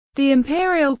The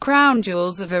imperial crown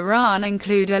jewels of Iran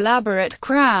include elaborate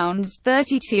crowns,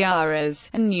 30 tiaras,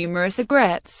 and numerous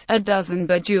aigrettes, a dozen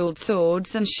bejeweled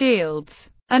swords and shields,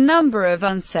 a number of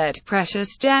unset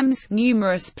precious gems,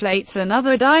 numerous plates and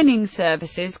other dining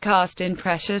services cast in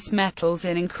precious metals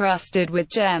and encrusted with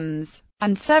gems,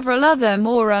 and several other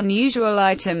more unusual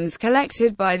items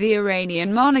collected by the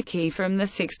Iranian monarchy from the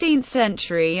 16th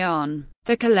century on.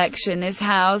 The collection is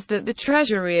housed at the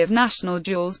Treasury of National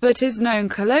Jewels but is known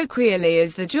colloquially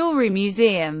as the Jewelry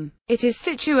Museum. It is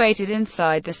situated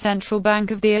inside the Central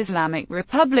Bank of the Islamic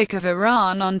Republic of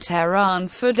Iran on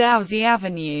Tehran's Ferdowsi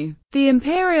Avenue. The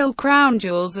imperial crown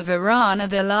jewels of Iran are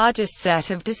the largest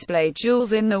set of displayed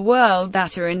jewels in the world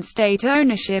that are in state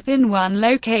ownership in one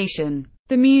location.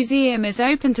 The museum is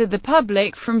open to the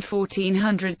public from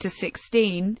 1400 to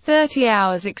 16:30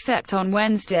 hours except on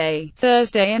Wednesday,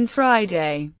 Thursday and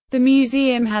Friday. The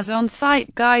museum has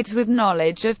on-site guides with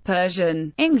knowledge of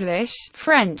Persian, English,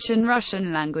 French and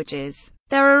Russian languages.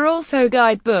 There are also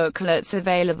guide booklets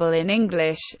available in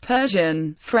English,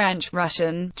 Persian, French,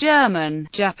 Russian, German,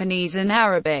 Japanese and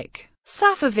Arabic.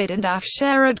 Safavid and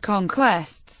Afsharid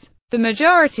conquests. The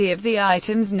majority of the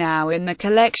items now in the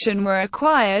collection were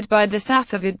acquired by the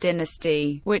Safavid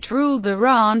dynasty, which ruled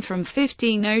Iran from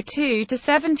 1502 to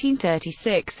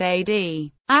 1736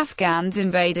 AD. Afghans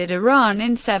invaded Iran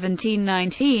in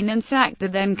 1719 and sacked the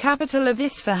then capital of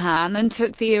Isfahan and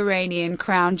took the Iranian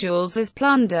crown jewels as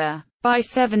plunder. By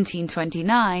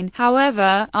 1729,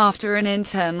 however, after an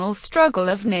internal struggle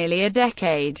of nearly a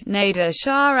decade, Nader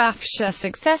Shah Afshar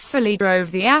successfully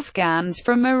drove the Afghans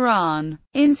from Iran.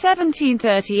 In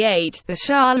 1738, the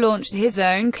Shah launched his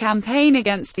own campaign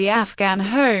against the Afghan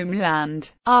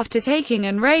homeland, after taking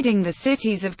and raiding the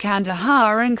cities of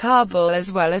Kandahar and Kabul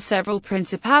as well as several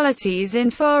principalities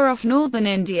in far-off northern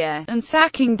India, and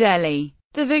sacking Delhi.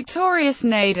 The victorious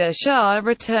Nader Shah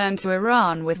returned to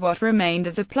Iran with what remained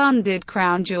of the plundered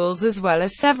crown jewels as well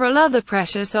as several other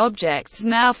precious objects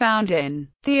now found in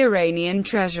the Iranian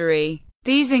treasury.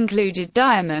 These included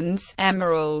diamonds,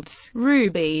 emeralds,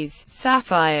 rubies,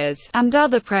 sapphires, and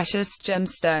other precious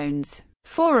gemstones.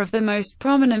 Four of the most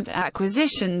prominent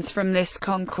acquisitions from this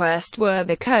conquest were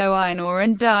the Koh-i-Noor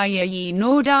and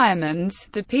Darya-i-Noor diamonds,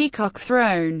 the Peacock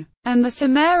Throne, and the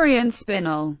Sumerian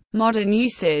spinel. Modern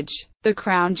usage. The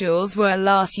crown jewels were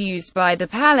last used by the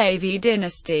Pahlavi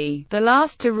dynasty, the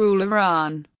last to rule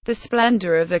Iran. The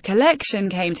splendor of the collection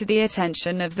came to the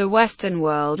attention of the Western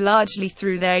world largely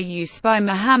through their use by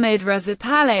Mohammad Reza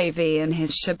Pahlavi and his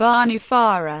Shahbanu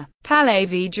Farah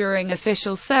Pahlavi during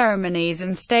official ceremonies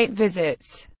and state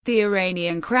visits. The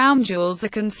Iranian crown jewels are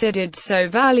considered so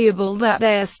valuable that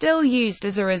they are still used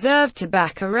as a reserve to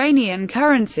back Iranian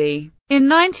currency. In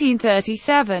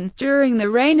 1937, during the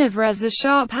reign of Reza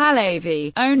Shah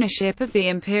Pahlavi, ownership of the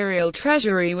imperial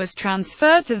treasury was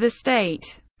transferred to the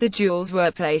state. The jewels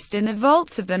were placed in the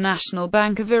vaults of the National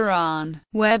Bank of Iran,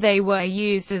 where they were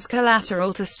used as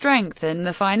collateral to strengthen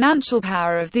the financial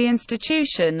power of the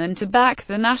institution and to back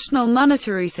the national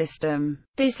monetary system.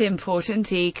 This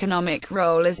important economic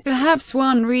role is perhaps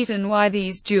one reason why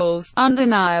these jewels,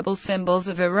 undeniable symbols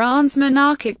of Iran's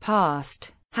monarchic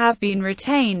past, have been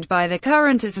retained by the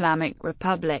current Islamic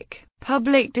Republic.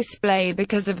 Public display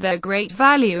because of their great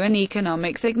value and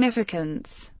economic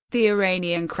significance. The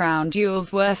Iranian crown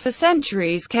jewels were for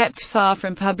centuries kept far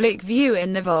from public view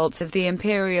in the vaults of the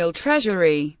imperial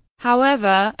treasury.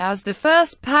 However, as the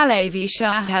first Pahlavi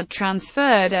Shah had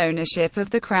transferred ownership of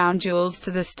the crown jewels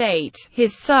to the state,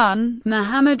 his son,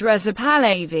 Mohammad Reza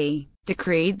Pahlavi,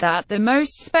 decreed that the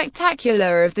most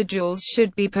spectacular of the jewels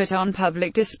should be put on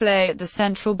public display at the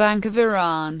Central Bank of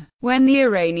Iran. When the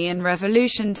Iranian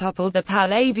Revolution toppled the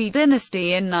Pahlavi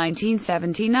dynasty in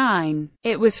 1979,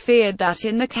 it was feared that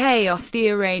in the chaos the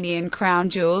Iranian crown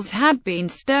jewels had been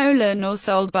stolen or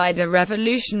sold by the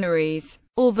revolutionaries.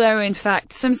 Although in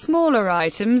fact some smaller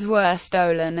items were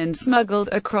stolen and smuggled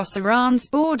across Iran's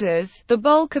borders, the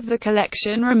bulk of the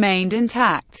collection remained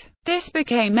intact. This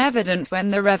became evident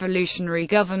when the revolutionary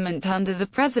government under the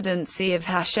presidency of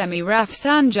Hashemi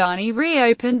Rafsanjani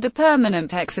reopened the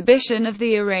permanent exhibition of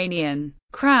the Iranian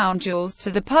crown jewels to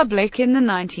the public in the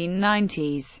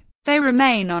 1990s. They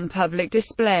remain on public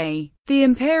display. The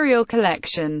imperial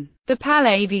collection, the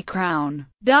Pahlavi crown,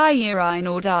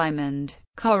 Darya-i-Noor diamond,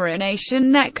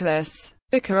 coronation necklace,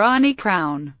 the Qurani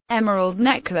crown, emerald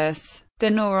necklace, the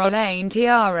Noor-Olain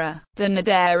tiara, the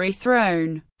Naderi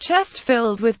throne, chest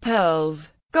filled with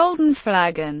pearls, golden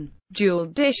flagon,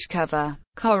 jeweled dish cover,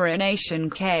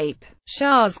 coronation cape,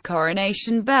 Shah's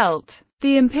coronation belt,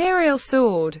 the imperial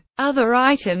sword. Other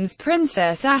items: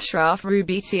 Princess Ashraf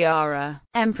ruby tiara,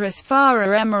 Empress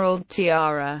Farah emerald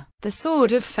tiara, the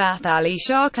sword of Fath Ali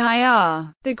Shah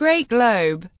Kayar, the Great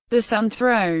Globe, the Sun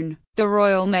Throne, the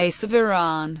Royal Mace of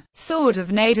Iran, sword of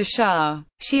Nader Shah,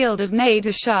 shield of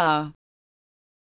Nader Shah.